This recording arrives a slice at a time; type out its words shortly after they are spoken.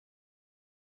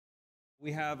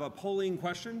We have a polling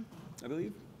question, I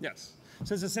believe. Yes.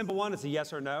 So it's a simple one. It's a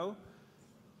yes or no.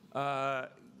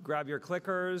 Grab your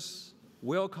clickers.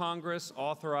 Will Congress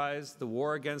authorize the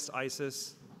war against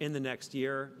ISIS in the next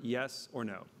year? Yes or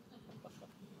no?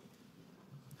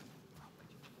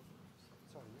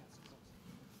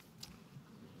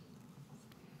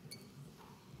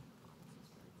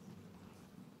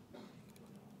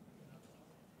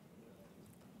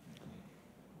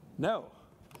 No.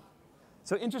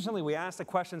 So interestingly, we asked a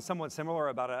question somewhat similar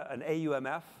about an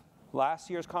AUMF last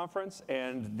year's conference,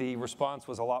 and the response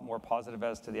was a lot more positive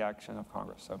as to the action of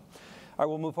Congress. So, all right,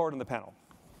 we'll move forward in the panel.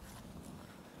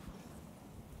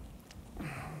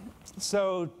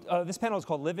 So this panel is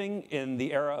called Living in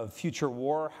the Era of Future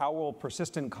War. How will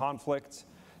persistent conflict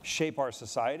shape our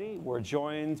society? We're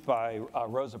joined by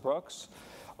Rosa Brooks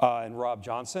and Rob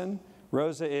Johnson.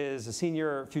 Rosa is a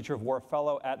senior Future of War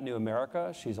fellow at New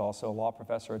America. She's also a law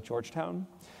professor at Georgetown.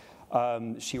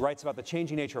 She writes about the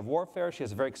changing nature of warfare. She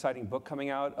has a very exciting book coming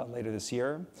out later this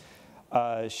year.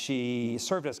 She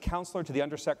served as counselor to the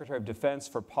Undersecretary of Defense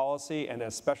for Policy and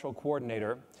as special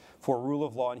coordinator for rule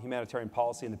of law and humanitarian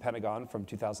policy in the Pentagon from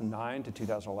 2009 to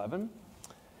 2011.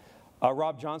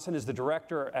 Rob Johnson is the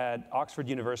director at Oxford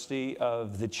University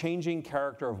of the Changing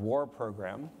Character of War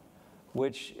program,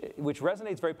 which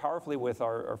resonates very powerfully with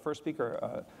our first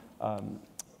speaker,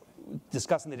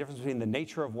 discussing the difference between the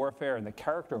nature of warfare and the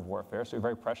character of warfare. So we're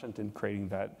very prescient in creating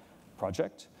that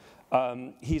project.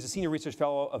 He's a senior research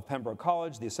fellow of Pembroke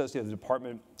College, the associate of the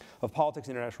Department of Politics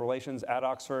and International Relations at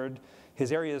Oxford.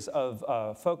 His areas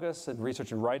of focus and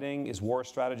research and writing is war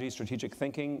strategy, strategic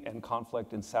thinking, and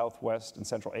conflict in Southwest and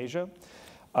Central Asia.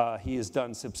 He has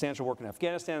done substantial work in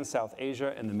Afghanistan, South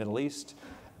Asia, and the Middle East.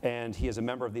 And he is a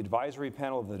member of the advisory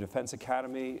panel of the Defense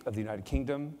Academy of the United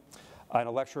Kingdom and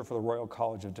a lecturer for the Royal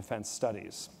College of Defense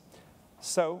Studies.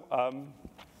 So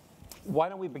why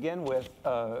don't we begin with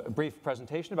a brief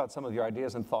presentation about some of your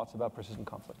ideas and thoughts about persistent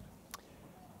conflict?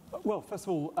 Well, first of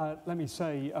all, let me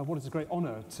say what is a great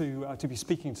honor to be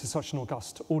speaking to such an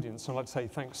august audience. And I'd like to say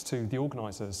thanks to the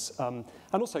organizers, and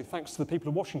also thanks to the people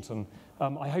of Washington.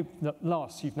 I hope that at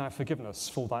last you've now forgiven us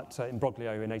for that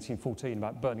imbroglio in 1814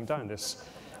 about burning down this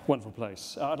wonderful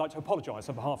place. I'd like to apologize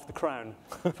on behalf of the Crown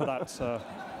for that,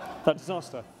 that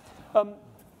disaster.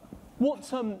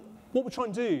 What we're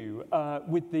trying to do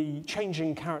with the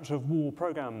Changing Character of War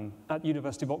program at the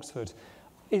University of Oxford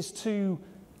is to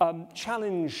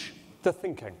challenge the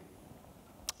thinking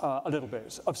a little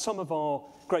bit of some of our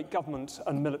great government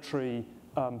and military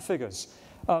figures.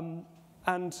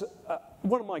 And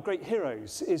one of my great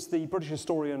heroes is the British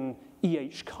historian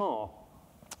E.H. Carr,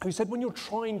 who said, when you're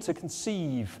trying to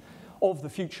conceive of the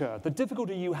future, the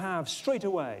difficulty you have straight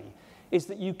away is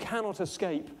that you cannot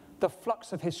escape the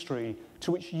flux of history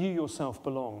to which you yourself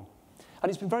belong.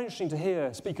 And it's been very interesting to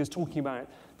hear speakers talking about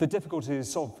the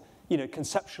difficulties of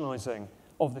conceptualizing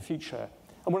of the future.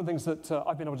 And one of the things that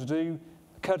I've been able to do,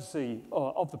 courtesy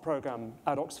of the program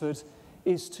at Oxford,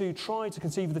 is to try to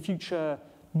conceive of the future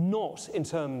not in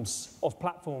terms of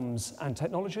platforms and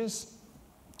technologies,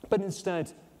 but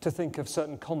instead to think of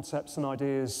certain concepts and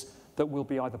ideas that will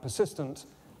be either persistent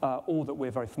or that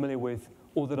we're very familiar with,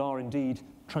 or that are indeed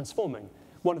transforming.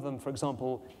 One of them, for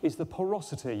example, is the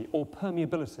porosity or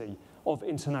permeability of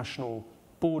international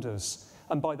borders.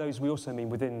 And by those we also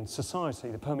mean within society,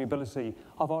 the permeability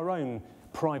of our own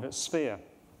private sphere.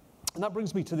 And that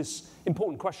brings me to this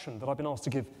important question that I've been asked to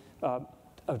give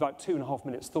about 2.5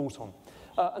 minutes thought on.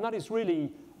 And that is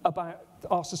really about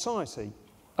our society,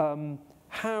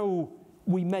 how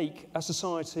we make a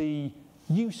society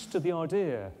used to the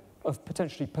idea of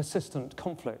potentially persistent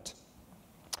conflict.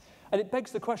 And it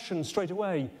begs the question straight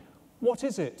away, what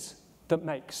is it that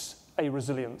makes a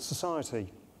resilient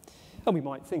society? And we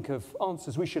might think of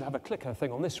answers. We should have a clicker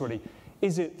thing on this, really.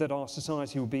 Is it that our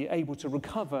society will be able to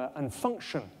recover and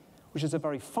function, which is a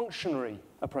very functionary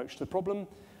approach to the problem?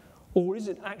 Or is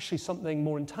it actually something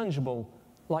more intangible,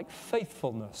 like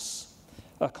faithfulness,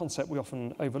 a concept we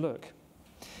often overlook?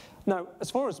 Now, as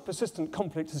far as persistent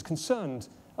conflict is concerned,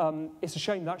 it's a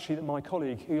shame actually that my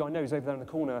colleague, who I know is over there in the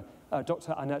corner,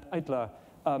 Dr. Annette Adler,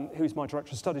 who is my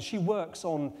director of studies, she works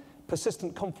on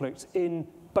persistent conflict in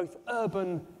both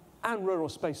urban and rural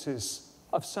spaces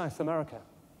of South America.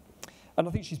 And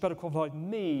I think she's better qualified than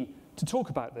me to talk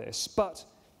about this, but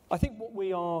I think what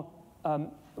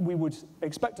we would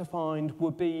expect to find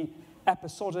would be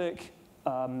episodic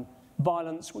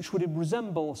violence, which would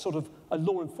resemble sort of a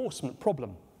law enforcement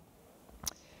problem.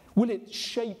 Will it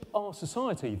shape our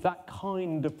society, that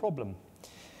kind of problem?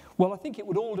 Well, I think it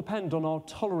would all depend on our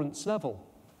tolerance level.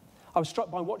 I was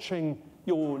struck by watching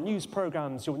your news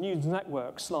programs, your news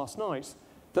networks last night,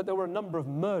 that there were a number of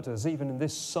murders, even in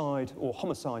this side, or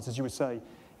homicides, as you would say,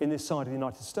 in this side of the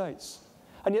United States.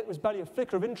 And yet there was barely a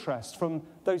flicker of interest from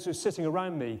those who were sitting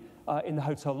around me in the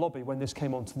hotel lobby when this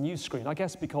came onto the news screen. I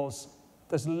guess because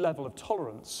there's a level of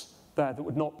tolerance there that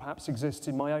would not perhaps exist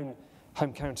in my own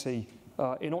home county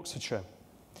in Oxfordshire.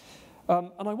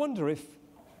 And I wonder if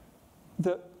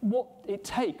what it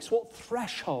takes, what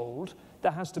threshold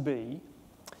there has to be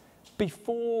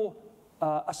before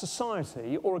a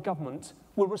society or a government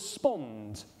will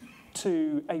respond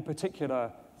to a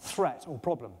particular threat or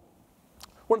problem.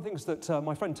 One of the things that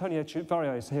my friend Tony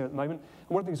Echevarria is here at the moment, and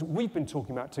one of the things that we've been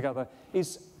talking about together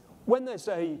is when there's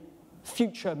a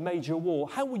future major war,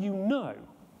 how will you know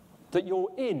that you're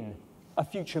in a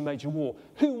future major war?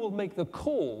 Who will make the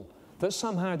call that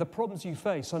somehow the problems you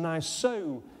face are now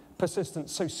so persistent,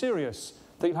 so serious,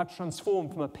 that you'll have to transform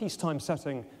from a peacetime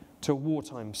setting to a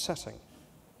wartime setting?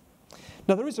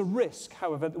 Now, there is a risk,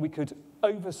 however, that we could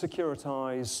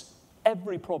over-securitize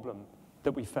every problem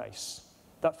that we face.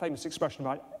 That famous expression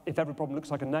about if every problem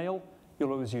looks like a nail,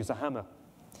 you'll always use a hammer.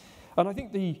 And I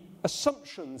think the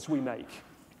assumptions we make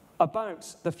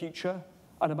about the future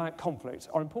and about conflict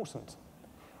are important.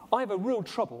 I have a real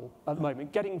trouble at the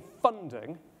moment getting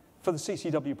funding for the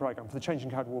CCW programme, for the Changing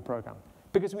Counter War programme,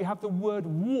 because we have the word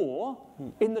war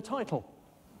in the title.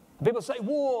 People say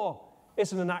war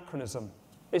is an anachronism.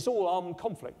 It's all armed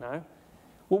conflict now.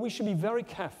 Well, we should be very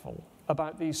careful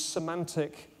about these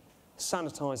semantic,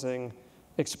 sanitizing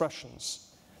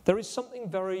expressions. There is something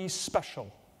very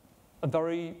special and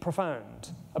very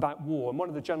profound about war. And one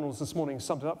of the generals this morning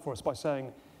summed it up for us by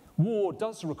saying, war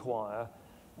does require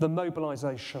the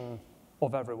mobilization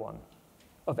of everyone,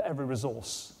 of every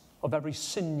resource, of every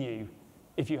sinew,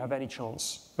 if you have any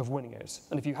chance of winning it.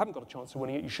 And if you haven't got a chance of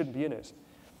winning it, you shouldn't be in it.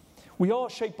 We are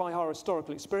shaped by our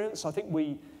historical experience. I think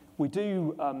we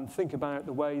do think about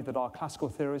the way that our classical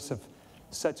theorists have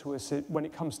said to us when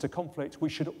it comes to conflict, we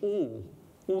should all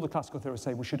the classical theorists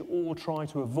say we should all try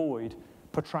to avoid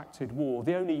protracted war.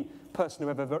 The only person who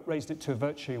ever raised it to a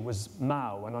virtue was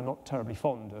Mao, and I'm not terribly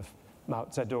fond of Mao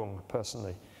Zedong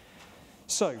personally.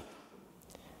 So,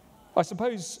 I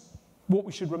suppose what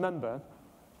we should remember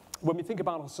when we think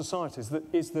about our societies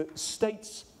is that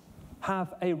states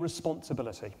have a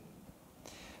responsibility.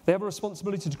 They have a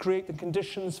responsibility to create the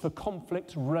conditions for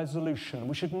conflict resolution.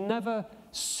 We should never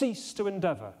cease to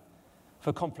endeavour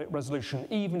for conflict resolution,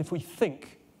 even if we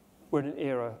think we're in an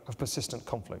era of persistent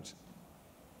conflict.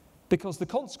 Because the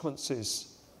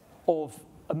consequences of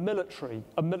a military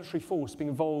force being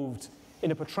involved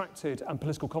in a protracted and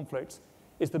political conflict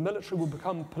is the military will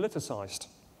become politicised.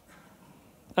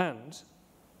 And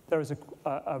there is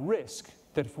a risk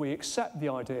that if we accept the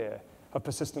idea of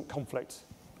persistent conflict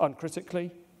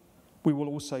uncritically, we will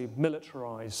also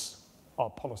militarise our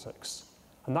politics.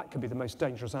 And that could be the most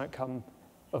dangerous outcome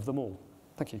of them all.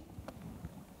 Thank you.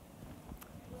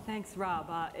 Thanks, Rob.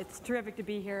 It's terrific to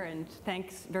be here, and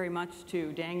thanks very much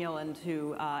to Daniel and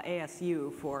to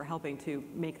ASU for helping to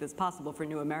make this possible for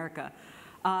New America.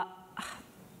 I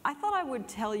thought I would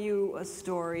tell you a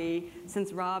story,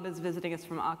 since Rob is visiting us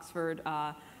from Oxford,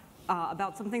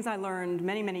 about some things I learned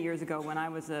many, many years ago when I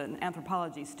was an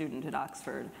anthropology student at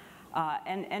Oxford.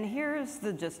 And here's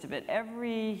the gist of it.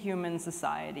 Every human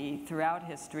society throughout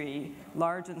history,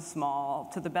 large and small,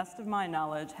 to the best of my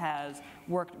knowledge, has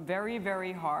worked very,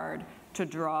 very hard to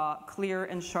draw clear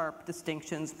and sharp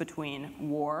distinctions between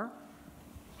war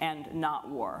and not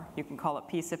war. You can call it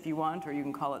peace if you want, or you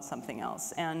can call it something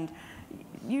else. And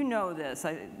you know this.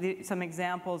 Some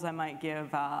examples I might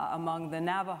give among the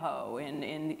Navajo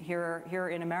here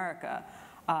in America.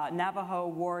 Navajo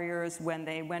warriors, when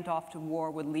they went off to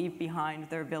war, would leave behind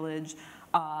their village,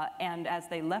 and as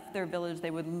they left their village,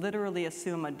 they would literally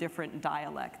assume a different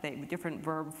dialect, different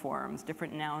verb forms,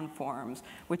 different noun forms,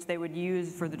 which they would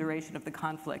use for the duration of the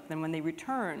conflict. Then when they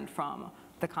returned from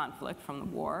the conflict, from the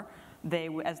war,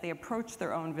 as they approached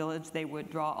their own village, they would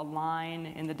draw a line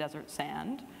in the desert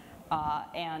sand,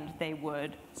 and they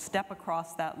would step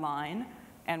across that line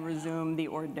and resume the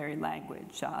ordinary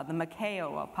language. The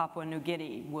Makeo of Papua New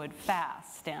Guinea would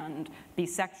fast and be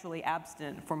sexually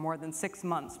abstinent for more than 6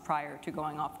 months prior to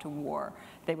going off to war.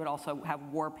 They would also have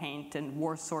war paint and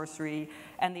war sorcery,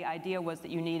 and the idea was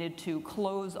that you needed to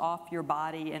close off your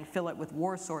body and fill it with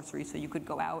war sorcery so you could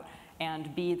go out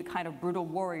and be the kind of brutal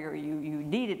warrior you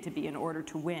needed to be in order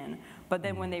to win. But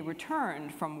then when they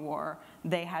returned from war,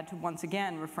 they had to once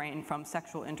again refrain from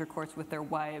sexual intercourse with their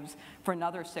wives for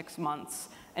another 6 months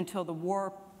until the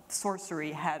war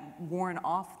sorcery had worn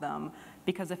off them,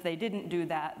 because if they didn't do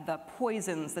that, the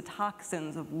poisons, the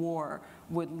toxins of war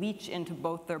would leach into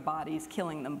both their bodies,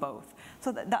 killing them both.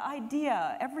 So the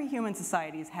idea, every human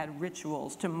society has had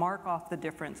rituals to mark off the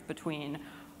difference between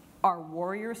our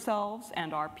warrior selves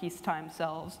and our peacetime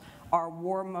selves, our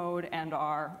war mode and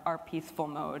our peaceful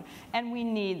mode. And we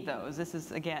need those. This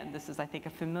is, I think, a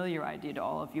familiar idea to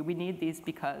all of you. We need these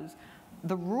because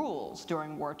the rules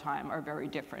during wartime are very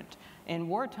different. In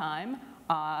wartime,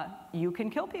 you can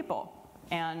kill people,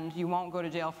 and you won't go to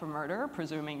jail for murder,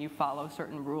 presuming you follow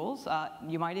certain rules.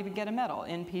 You might even get a medal.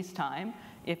 In peacetime,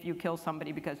 if you kill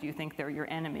somebody because you think they're your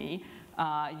enemy,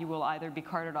 you will either be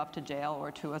carted off to jail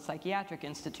or to a psychiatric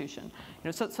institution.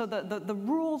 So the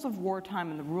rules of wartime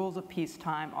and the rules of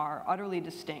peacetime are utterly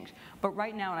distinct. But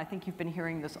right now, and I think you've been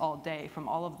hearing this all day from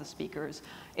all of the speakers,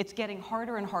 it's getting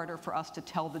harder and harder for us to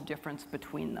tell the difference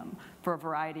between them for a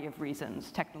variety of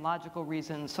reasons, technological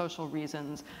reasons, social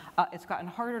reasons. It's gotten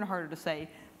harder and harder to say,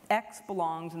 X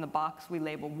belongs in the box we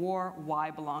label war, Y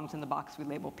belongs in the box we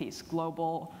label peace.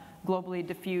 Globally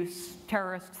diffuse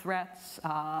terrorist threats,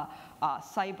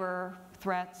 cyber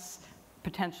threats,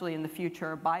 potentially in the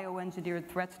future bioengineered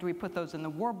threats. Do we put those in the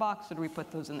war box or do we put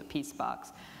those in the peace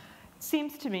box? It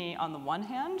seems to me, on the one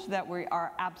hand, that we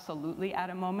are absolutely at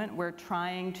a moment where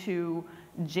trying to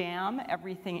jam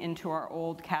everything into our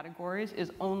old categories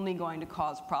is only going to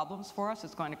cause problems for us.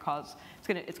 It's going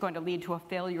to lead to a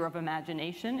failure of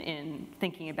imagination in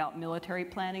thinking about military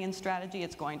planning and strategy.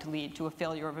 It's going to lead to a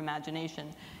failure of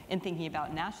imagination in thinking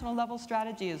about national level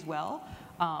strategy as well.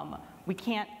 We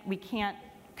can't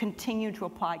continue to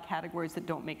apply categories that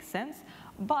don't make sense.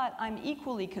 But I'm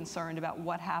equally concerned about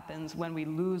what happens when we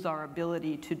lose our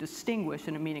ability to distinguish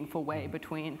in a meaningful way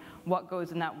between what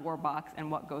goes in that war box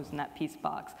and what goes in that peace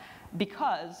box.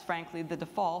 Because, frankly, the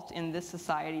default in this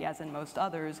society, as in most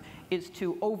others, is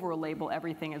to over-label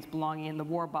everything as belonging in the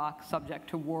war box, subject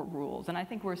to war rules. And I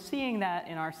think we're seeing that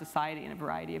in our society in a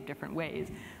variety of different ways.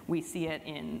 We see it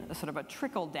in a sort of a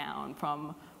trickle down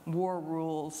from war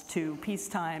rules to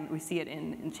peacetime. We see it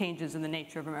in changes in the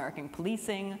nature of American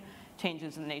policing,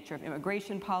 changes in the nature of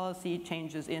immigration policy,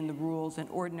 changes in the rules in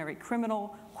ordinary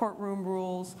criminal courtroom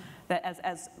rules, that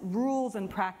as rules and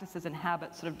practices and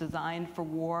habits sort of designed for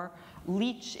war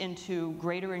leach into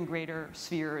greater and greater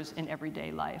spheres in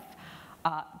everyday life.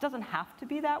 It doesn't have to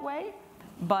be that way,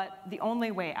 but the only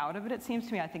way out of it, it seems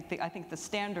to me, I think the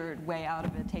standard way out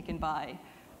of it taken by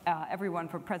everyone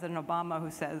from President Obama, who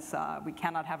says we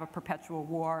cannot have a perpetual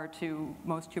war, to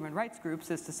most human rights groups,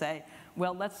 is to say,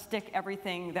 well, let's stick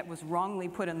everything that was wrongly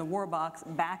put in the war box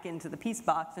back into the peace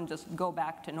box and just go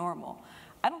back to normal.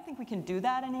 I don't think we can do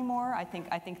that anymore. I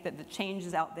think that the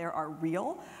changes out there are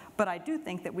real, but I do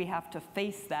think that we have to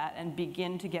face that and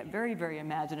begin to get very, very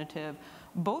imaginative,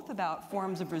 both about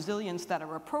forms of resilience that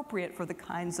are appropriate for the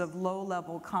kinds of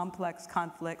low-level, complex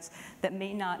conflicts that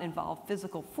may not involve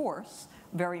physical force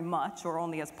very much, or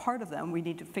only as part of them. We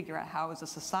need to figure out how, as a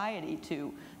society,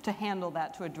 to handle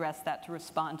that, to address that, to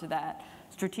respond to that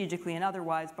strategically and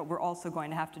otherwise, but we're also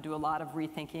going to have to do a lot of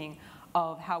rethinking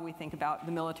of how we think about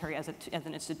the military as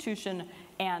an institution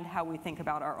and how we think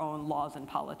about our own laws and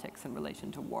politics in relation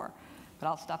to war. But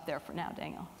I'll stop there for now,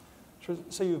 Daniel.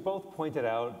 So you've both pointed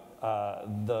out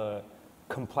the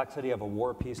complexity of a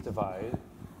war-peace divide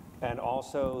and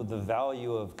also the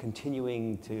value of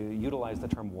continuing to utilize the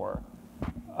term war.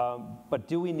 But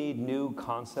do we need new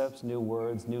concepts, new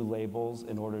words, new labels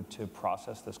in order to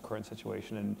process this current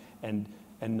situation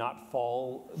and not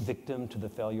fall victim to the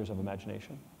failures of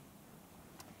imagination?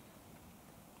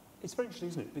 It's very interesting,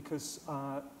 isn't it? Because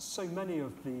so many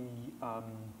of the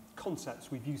concepts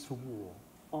we've used for war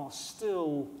are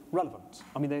still relevant.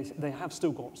 I mean, they have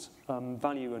still got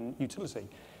value and utility.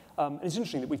 And it's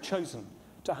interesting that we've chosen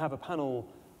to have a panel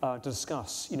to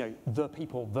discuss, the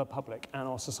people, the public, and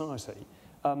our society.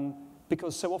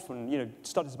 Because so often,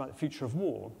 studies about the future of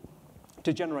war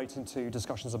degenerate into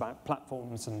discussions about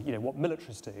platforms and what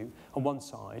militaries do on one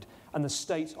side, and the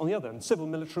state on the other, and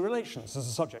civil-military relations as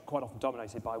a subject quite often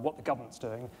dominated by what the government's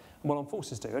doing and what armed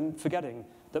forces do, and forgetting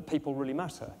that people really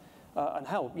matter. And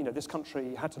hell, this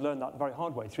country had to learn that the very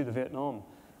hard way through the Vietnam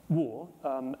War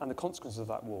and the consequences of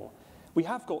that war. We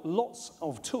have got lots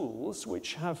of tools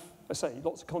which have,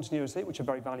 lots of continuity, which are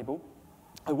very valuable.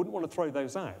 I wouldn't want to throw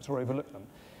those out or overlook them.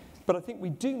 But I think we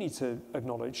do need to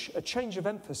acknowledge a change of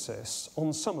emphasis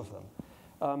on some of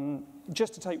them.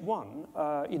 Just to take one,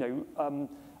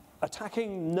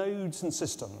 attacking nodes and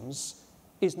systems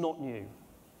is not new.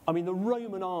 I mean, the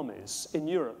Roman armies in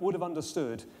Europe would have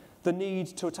understood the need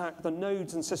to attack the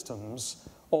nodes and systems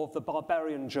of the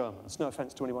barbarian Germans. No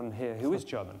offense to anyone here who is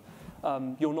German.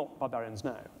 You're not barbarians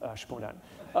now, I should point out.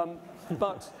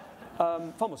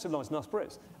 Far more civilized than us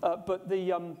Brits. But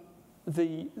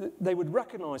they would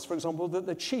recognize, for example, that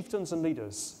the chieftains and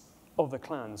leaders of the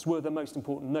clans were the most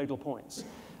important nodal points.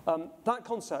 That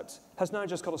concept has now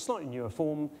just got a slightly newer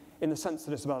form in the sense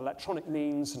that it's about electronic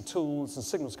means and tools and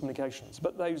signals communications,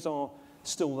 but those are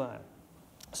still there.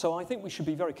 So I think we should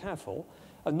be very careful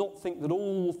and not think that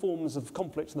all forms of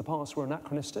conflict in the past were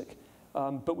anachronistic,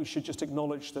 but we should just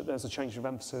acknowledge that there's a change of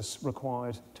emphasis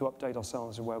required to update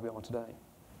ourselves in where we are today.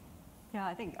 Yeah,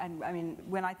 I mean,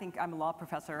 when I think I'm a law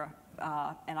professor,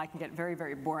 and I can get very,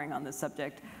 very boring on this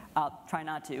subject, I'll try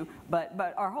not to, but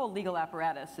our whole legal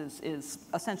apparatus is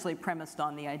essentially premised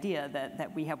on the idea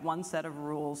that we have one set of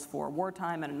rules for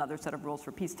wartime and another set of rules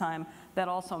for peacetime that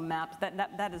also maps,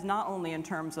 that is not only in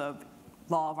terms of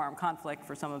law of armed conflict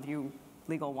for some of you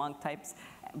legal wonk types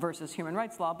versus human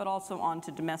rights law, but also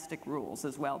onto domestic rules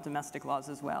as well, domestic laws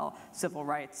as well, civil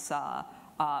rights,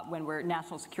 when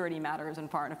national security matters and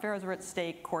foreign affairs are at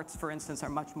stake, courts, for instance, are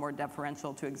much more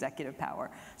deferential to executive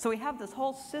power. So we have this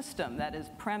whole system that is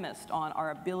premised on our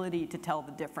ability to tell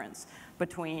the difference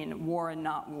between war and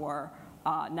not war,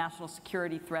 national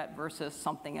security threat versus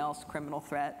something else, criminal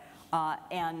threat.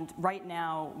 And right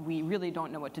now, we really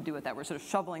don't know what to do with that. We're sort of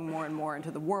shoveling more and more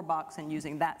into the war box and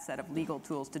using that set of legal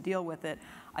tools to deal with it.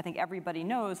 I think everybody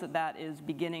knows that that is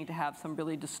beginning to have some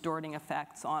really distorting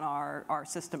effects on our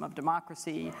system of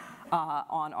democracy,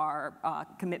 on our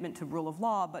commitment to rule of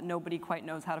law, but nobody quite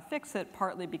knows how to fix it,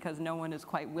 partly because no one is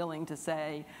quite willing to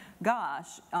say,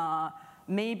 gosh,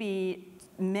 maybe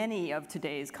many of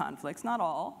today's conflicts, not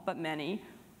all, but many,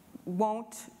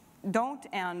 don't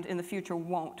and in the future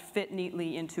won't fit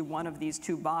neatly into one of these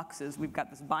two boxes. We've got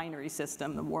this binary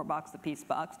system, the war box, the peace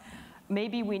box.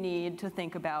 Maybe we need to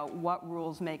think about what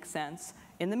rules make sense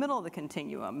in the middle of the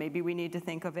continuum. Maybe we need to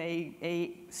think of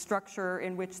a structure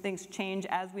in which things change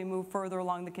as we move further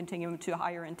along the continuum to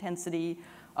higher intensity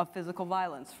of physical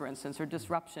violence, for instance, or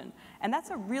disruption. And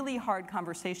that's a really hard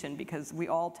conversation because we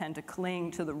all tend to cling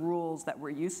to the rules that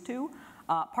we're used to,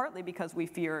 partly because we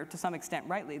fear, to some extent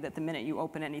rightly, that the minute you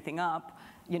open anything up,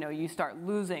 you start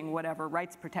losing whatever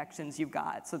rights protections you've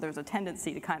got. So there's a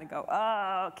tendency to kind of go,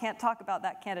 oh, can't talk about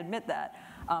that, can't admit that.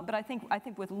 But I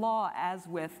think with law, as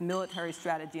with military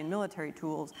strategy and military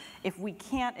tools, if we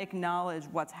can't acknowledge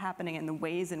what's happening in the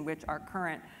ways in which our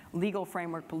current legal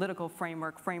framework, political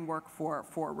framework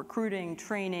for recruiting,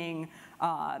 training,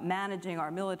 managing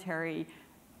our military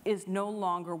is no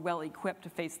longer well equipped to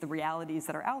face the realities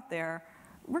that are out there,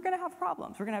 we're going to have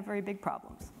problems. We're going to have very big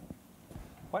problems.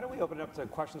 Why don't we open it up to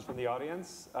questions from the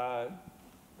audience?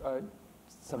 Some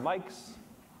mics.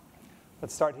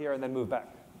 Let's start here and then move back.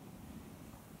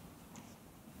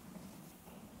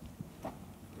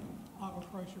 Otto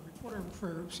Price, a reporter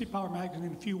for Sea Power Magazine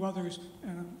and a few others,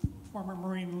 and a former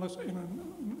Marine and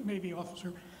a Navy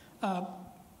officer.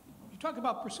 You talk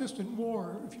about persistent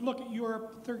war. If you look at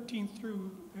Europe, 13th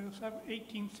through the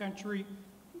 18th century,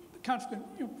 constant,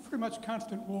 pretty much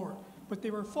constant war. But they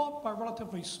were fought by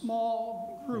relatively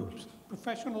small groups,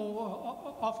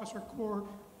 professional officer corps,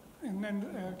 and then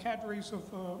cadres of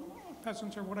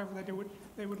peasants or whatever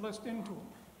they would list into them.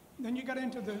 Then you got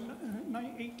into the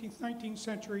 18th, 19th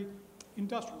century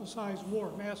industrial-sized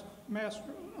war, mass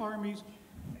armies,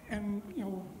 and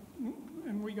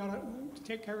and we got to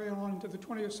take carry on into the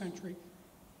 20th century.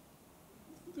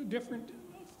 The different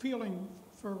feeling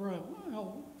for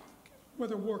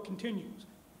whether war continues.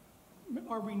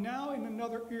 Are we now in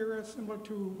another era similar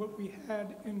to what we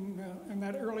had in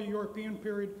that early European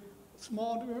period,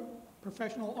 small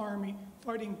professional army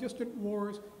fighting distant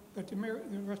wars that the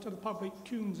rest of the public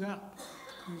tunes out?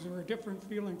 Is there a different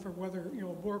feeling for whether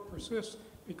war persists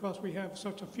because we have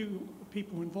such a few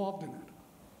people involved in it?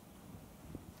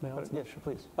 May I answer? Yeah, sure,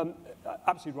 please.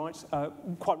 Absolutely right.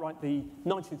 Quite right. The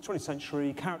 19th, 20th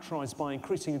century characterized by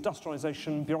increasing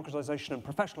industrialization, bureaucratization, and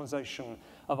professionalization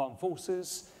of armed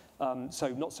forces. So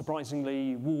not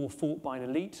surprisingly, war fought by an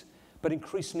elite, but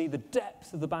increasingly the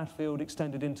depth of the battlefield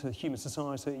extended into human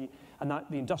society, and that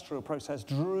the industrial process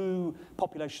drew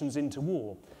populations into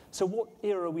war. So what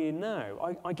era are we in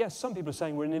now? I guess some people are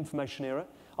saying we're in an information era.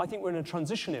 I think we're in a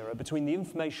transition era between the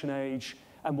information age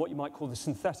and what you might call the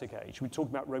synthetic age. We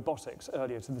talked about robotics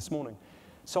earlier this morning.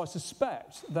 So I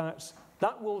suspect that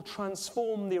that will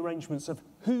transform the arrangements of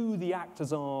who the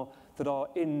actors are that are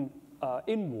in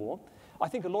war. I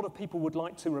think a lot of people would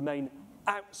like to remain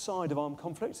outside of armed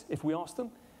conflict if we ask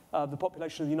them. The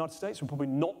population of the United States would probably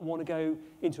not want to go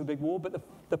into a big war, but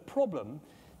the problem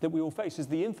that we all face is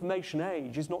the information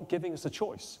age is not giving us a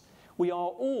choice. We are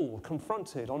all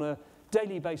confronted on a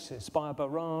daily basis by a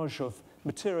barrage of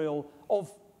material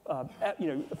of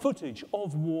footage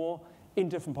of war in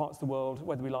different parts of the world,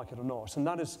 whether we like it or not. And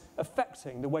that is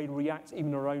affecting the way we react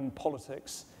even our own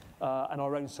politics and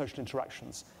our own social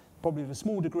interactions. Probably to a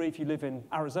small degree if you live in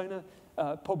Arizona,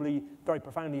 probably very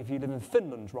profoundly if you live in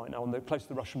Finland right now, close to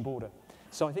the Russian border.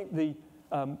 So I think the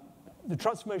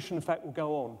transformation effect will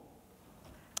go on.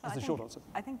 That's the short answer.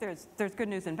 I think there's good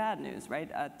news and bad news,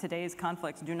 right? Today's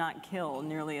conflicts do not kill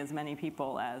nearly as many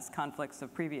people as conflicts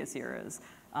of previous eras.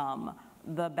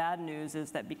 The bad news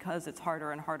is that because it's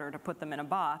harder and harder to put them in a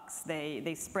box,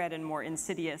 they spread in more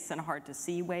insidious and hard to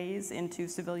see ways into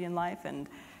civilian life. And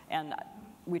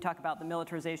we talk about the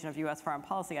militarization of U.S. foreign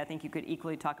policy. I think you could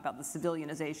equally talk about the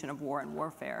civilianization of war and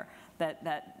warfare. That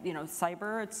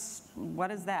cyber,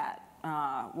 what is that?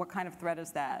 What kind of threat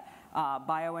is that?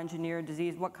 Bioengineered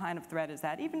disease, what kind of threat is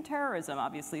that? Even terrorism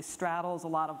obviously straddles a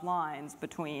lot of lines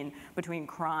between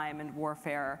crime and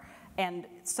warfare. And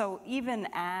so even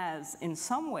as, in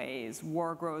some ways,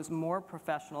 war grows more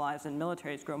professionalized and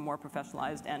militaries grow more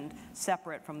professionalized and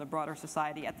separate from the broader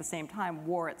society, at the same time,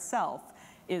 war itself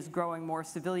is growing more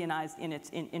civilianized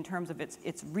in terms of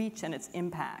its reach and its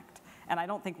impact. And I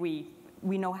don't think we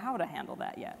know how to handle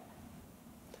that yet.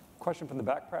 Question from the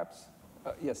back, perhaps?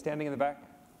 Yeah, standing in the back.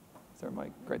 Is there a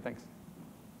mic? Great, thanks.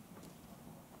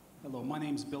 Hello, my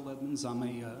name's Bill Edmonds. I'm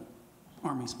a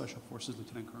Army Special Forces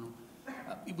Lieutenant Colonel.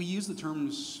 We use the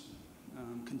terms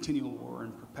continual war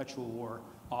and perpetual war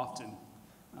often.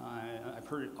 I've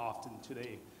heard it often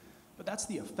today. But that's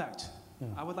the effect.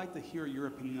 I would like to hear your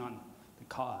opinion on the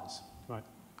cause. Right.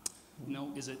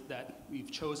 Is it that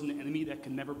we've chosen an enemy that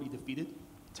can never be defeated,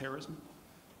 terrorism?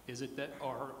 Is it that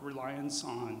our reliance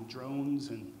on drones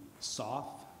and SOF?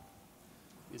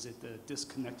 Is it the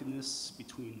disconnectedness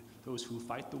between those who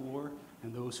fight the war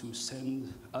and those who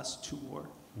send us to war?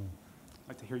 I'd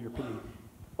like to hear your opinion.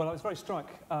 Well, I was very struck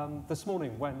this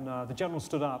morning when the general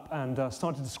stood up and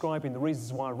started describing the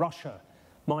reasons why Russia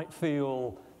might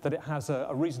feel that it has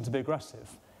a reason to be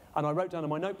aggressive. And I wrote down in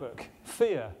my notebook,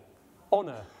 fear,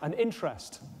 honor, and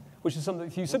interest, which is something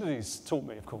that Thucydides taught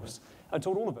me, of course, and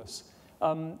taught all of us.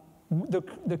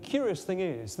 The curious thing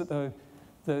is that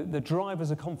the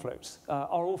drivers of conflict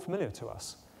are all familiar to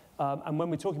us. And when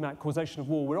we're talking about causation of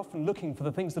war, we're often looking for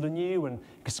the things that are new and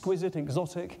exquisite and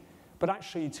exotic, but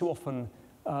actually too often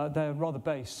they're rather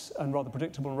base and rather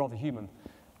predictable and rather human.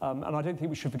 And I don't think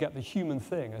we should forget the human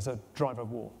thing as a driver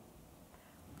of war.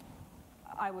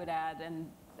 I would add, and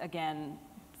again,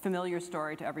 familiar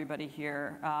story to everybody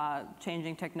here,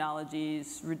 changing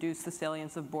technologies, reduce the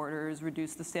salience of borders,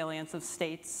 reduce the salience of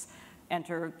states,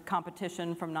 enter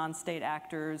competition from non-state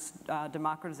actors,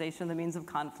 democratization of the means of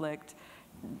conflict,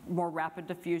 more rapid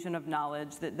diffusion of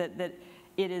knowledge, that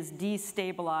it is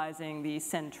destabilizing the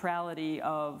centrality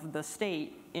of the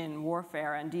state in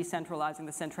warfare and decentralizing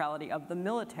the centrality of the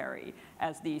military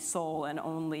as the sole and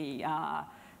only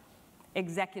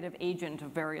executive agent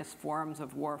of various forms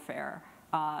of warfare.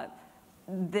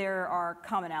 There are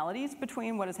commonalities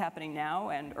between what is happening now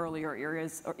and earlier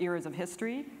eras of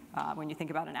history. When you think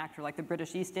about an actor like the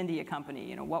British East India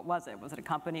Company, what was it? Was it a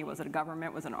company? Was it a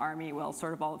government? Was it an army? Well,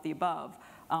 sort of all of the above.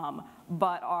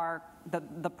 But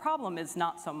the problem is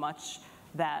not so much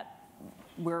that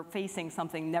we're facing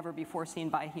something never before seen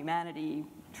by humanity,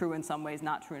 true in some ways,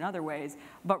 not true in other ways,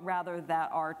 but rather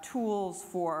that our tools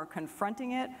for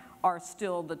confronting it are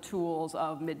still the tools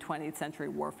of mid-20th century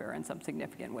warfare in some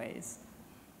significant ways.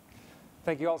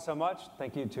 Thank you all so much.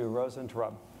 Thank you to Rosa and to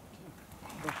Rob.